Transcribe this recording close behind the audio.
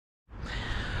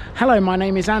Hello, my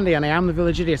name is Andy and I am the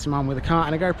village idiot, a man with a car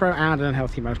and a GoPro and an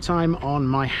unhealthy amount of time on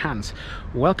my hands.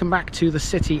 Welcome back to the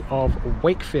city of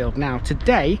Wakefield. Now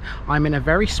today I'm in a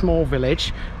very small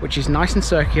village which is nice and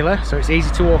circular, so it's easy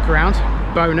to walk around,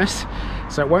 bonus,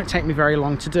 so it won't take me very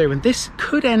long to do, and this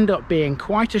could end up being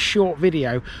quite a short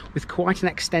video with quite an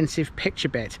extensive picture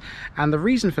bit, and the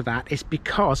reason for that is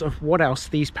because of what else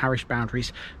these parish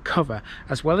boundaries cover.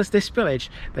 As well as this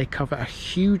village, they cover a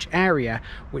huge area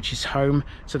which is home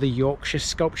to the Yorkshire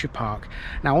Sculpture Park.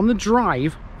 Now on the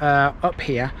drive up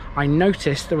here, I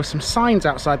noticed there were some signs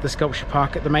outside the sculpture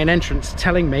park at the main entrance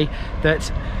telling me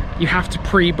that you have to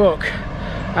pre-book.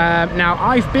 Now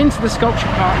I've been to the sculpture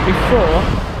park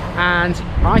before and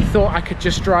I thought I could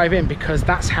just drive in because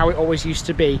that's how it always used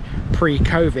to be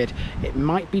pre-COVID. It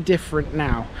might be different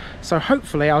now, so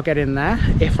hopefully I'll get in there.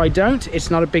 If I don't,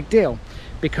 it's not a big deal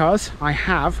because I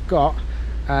have got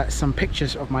some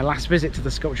pictures of my last visit to the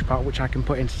sculpture park which I can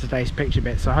put into today's picture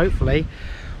bit, so hopefully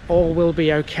all will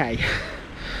be okay.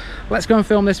 Let's go and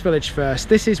film this village first.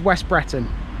 This is West Bretton.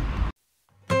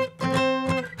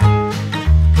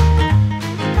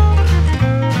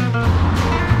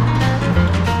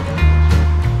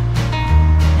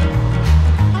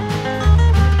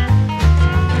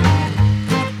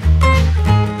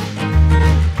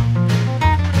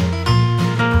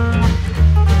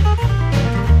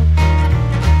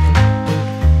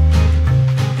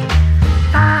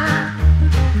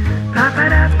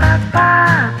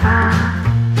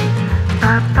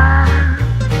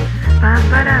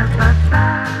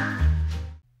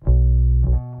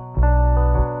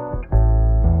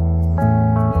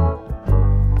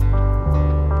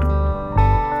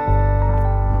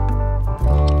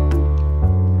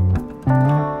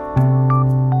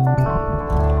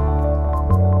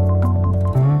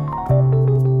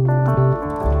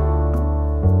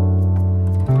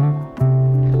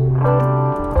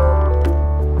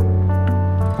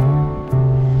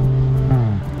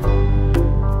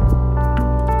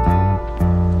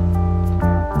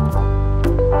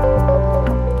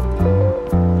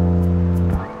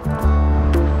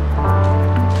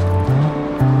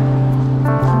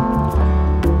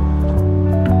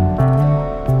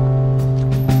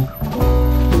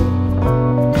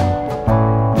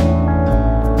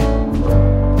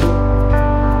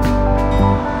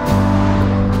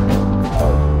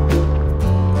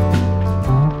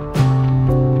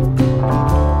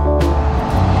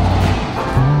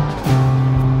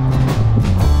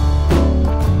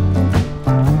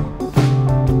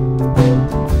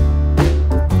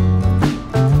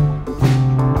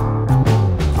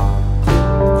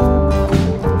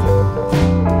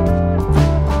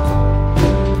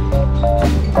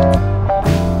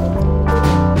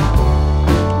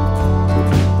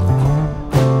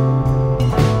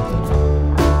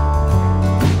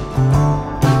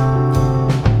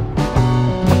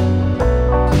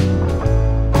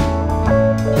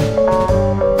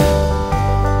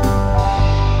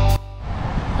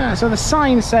 So the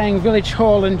sign saying Village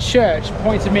Hall and Church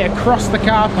pointed me across the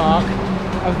car park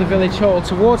of the Village Hall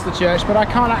towards the church, but I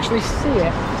can't actually see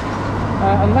it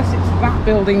unless it's that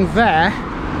building there,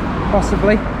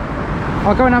 possibly.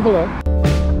 I'll go and have a look.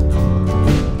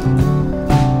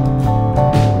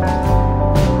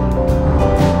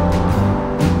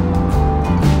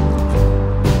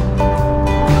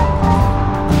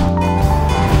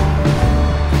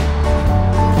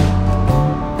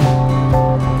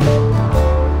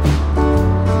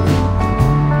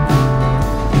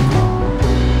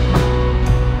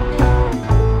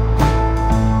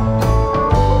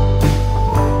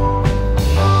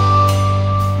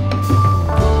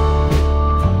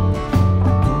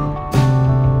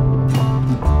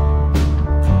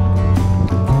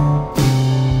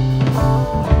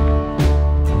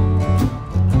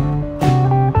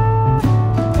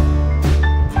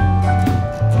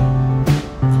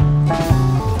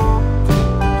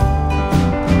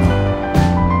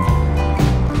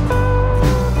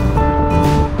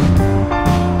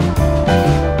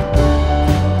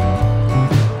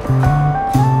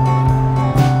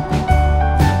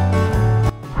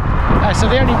 So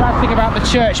the only bad thing about the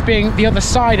church being the other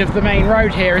side of the main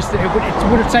road here is that it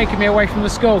would have taken me away from the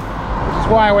school, which is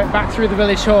why I went back through the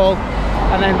village hall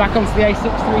and then back onto the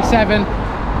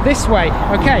A637 this way.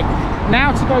 Okay,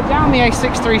 now to go down the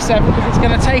A637 because it's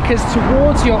going to take us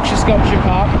towards Yorkshire Sculpture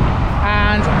Park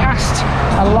and past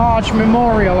a large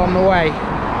memorial on the way.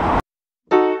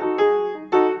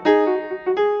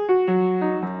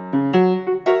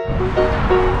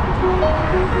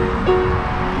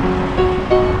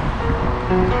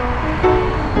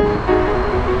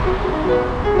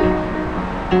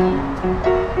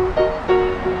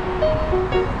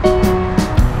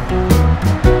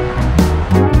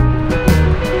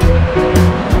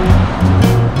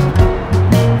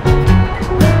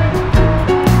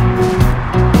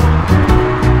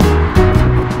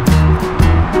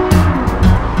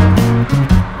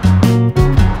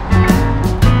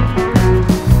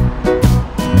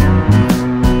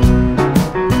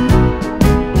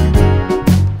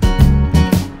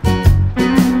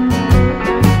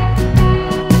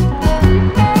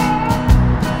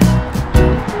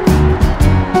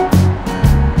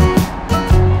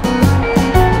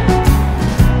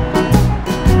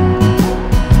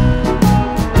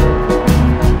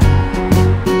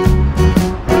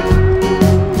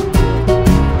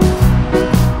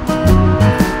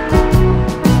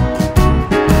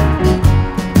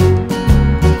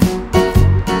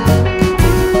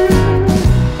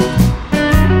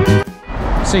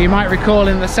 So you might recall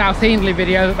in the South Hindley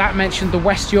video that mentioned the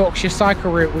West Yorkshire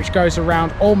cycle route, which goes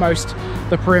around almost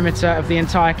the perimeter of the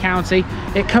entire county.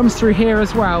 It comes through here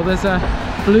as well. There's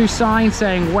a blue sign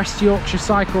saying West Yorkshire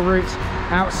cycle route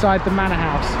outside the Manor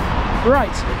House.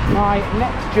 Right, my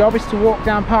next job is to walk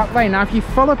down Park Lane. Now if you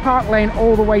follow Park Lane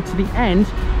all the way to the end,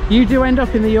 you do end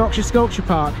up in the Yorkshire Sculpture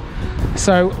Park.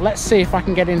 So let's see if I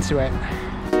can get into it.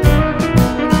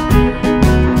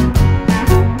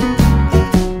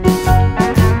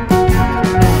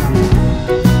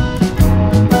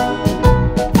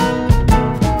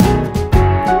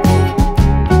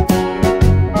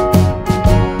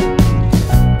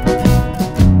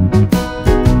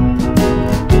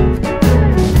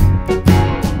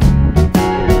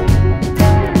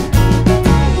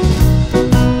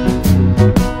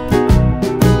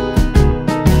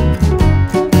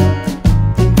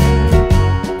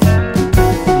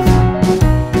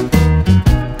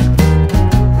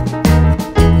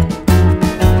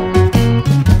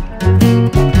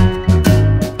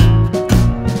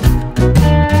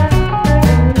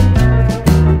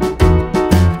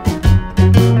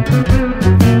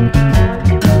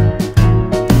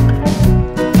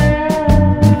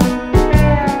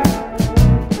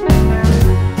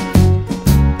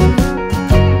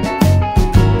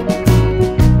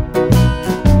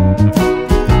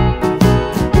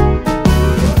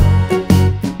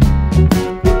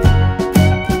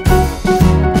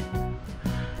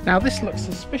 Now this looks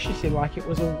suspiciously like it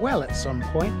was a well at some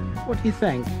point. What do you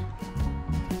think?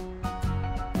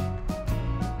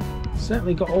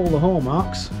 Certainly got all the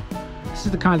hallmarks. This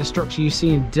is the kind of structure you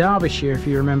see in Derbyshire if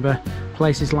you remember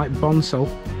places like Bonsall.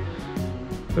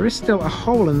 There is still a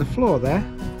hole in the floor there.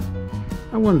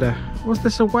 I wonder, was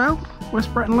this a well?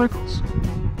 West Bretton locals?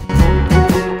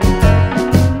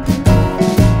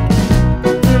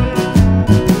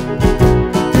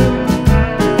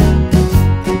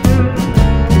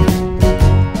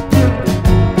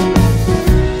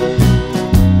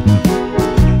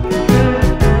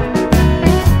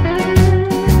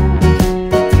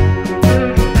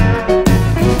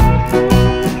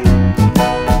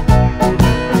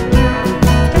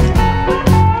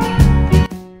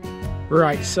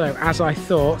 Right, so as I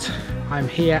thought, I'm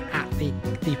here at the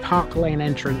Park Lane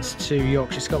entrance to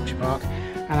Yorkshire Sculpture Park,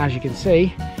 and as you can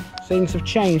see, things have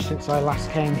changed since I last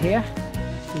came here,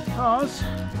 because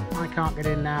I can't get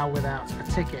in now without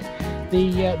a ticket.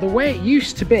 The way it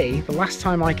used to be, the last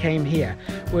time I came here,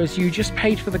 was you just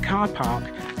paid for the car park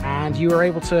and you were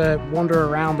able to wander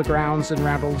around the grounds and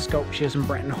around all the sculptures and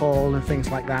Bretton Hall and things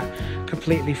like that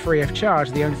completely free of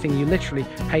charge. The only thing you literally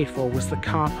paid for was the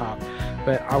car park.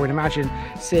 But I would imagine,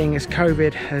 seeing as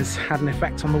COVID has had an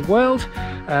effect on the world,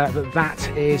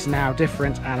 that is now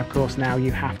different, and of course now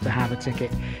you have to have a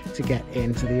ticket to get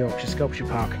into the Yorkshire Sculpture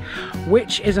Park,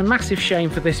 which is a massive shame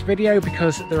for this video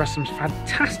because there are some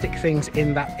fantastic things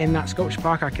in that sculpture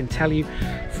park. I can tell you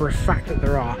for a fact that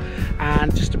there are,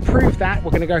 and just to prove that, we're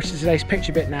going to go to today's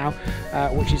picture bit now,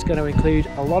 which is going to include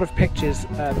a lot of pictures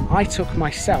that I took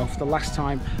myself the last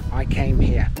time I came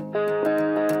here.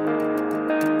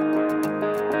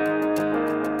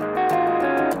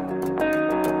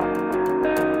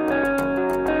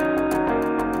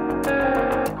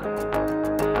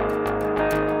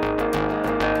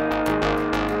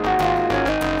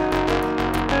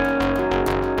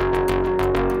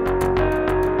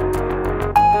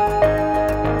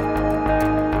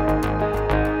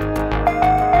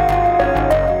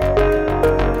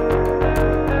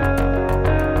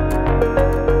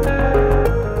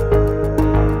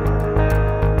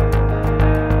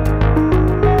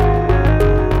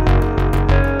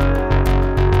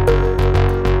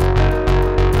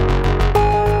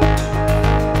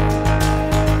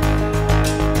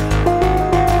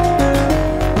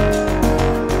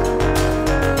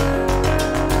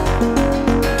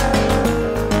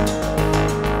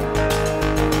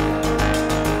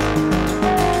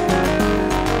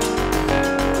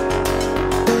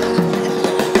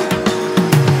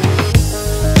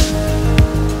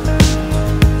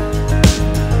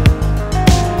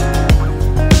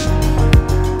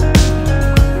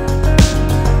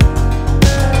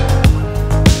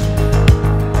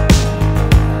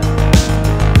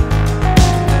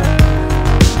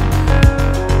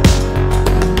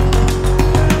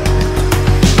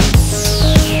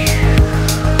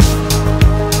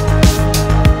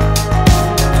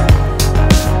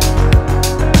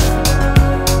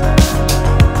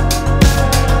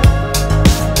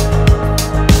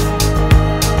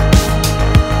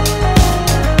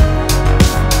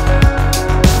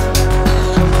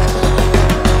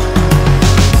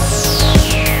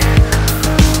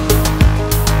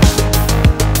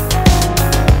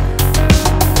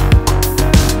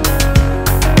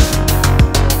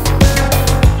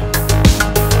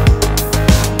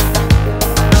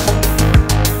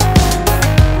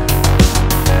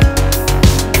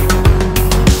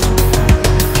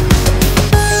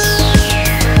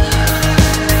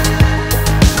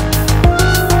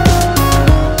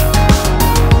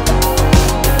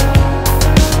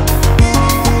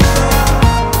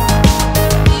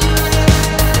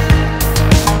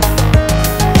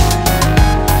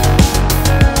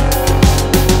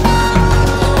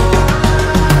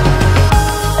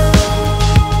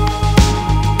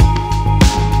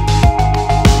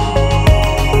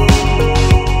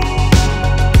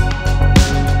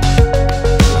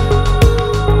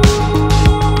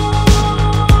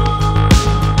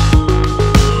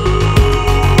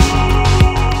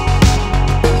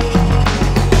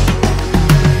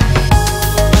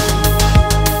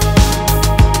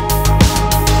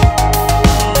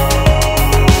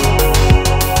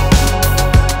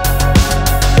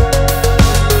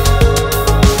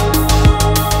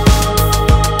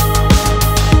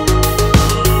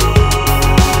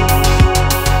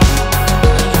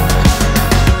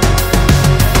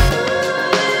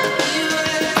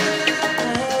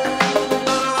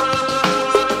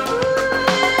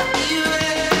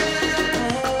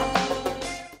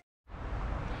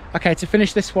 Okay, to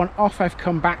finish this one off, I've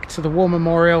come back to the War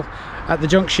Memorial at the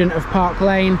junction of Park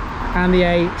Lane and the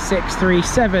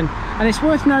A637. And it's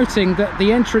worth noting that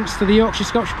the entrance to the Yorkshire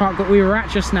Sculpture Park that we were at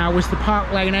just now was the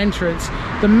Park Lane entrance.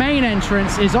 The main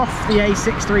entrance is off the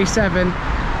A637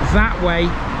 that way,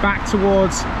 back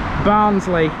towards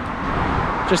Barnsley,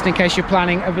 just in case you're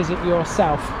planning a visit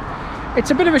yourself. It's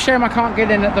a bit of a shame I can't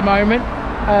get in at the moment,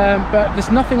 but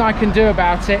there's nothing I can do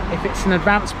about it. If it's an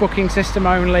advanced booking system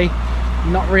only,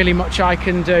 not really much I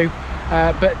can do.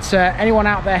 But anyone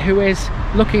out there who is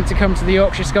looking to come to the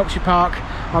Yorkshire Sculpture Park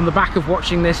on the back of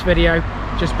watching this video,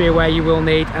 just be aware you will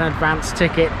need an advance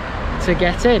ticket to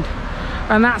get in.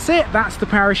 And that's it. That's the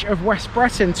parish of West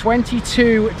Bretton.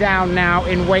 22 down now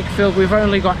in Wakefield. We've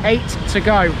only got 8 to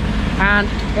go, and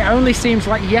it only seems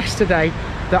like yesterday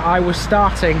that I was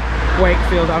starting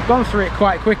Wakefield. I've gone through it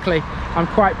quite quickly. I'm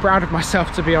quite proud of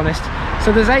myself, to be honest.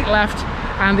 So there's 8 left,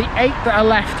 and the 8 that are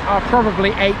left are probably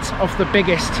 8 of the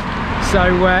biggest.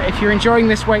 So if you're enjoying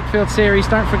this Wakefield series,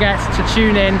 don't forget to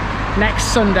tune in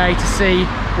next Sunday to see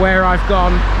where I've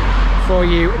gone for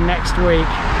you next week.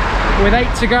 With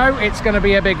 8 to go, it's going to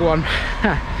be a big one.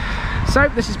 So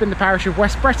this has been the parish of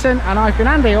West Bretton, and I've been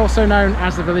Andy, also known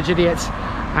as the Village Idiot,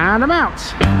 and I'm out.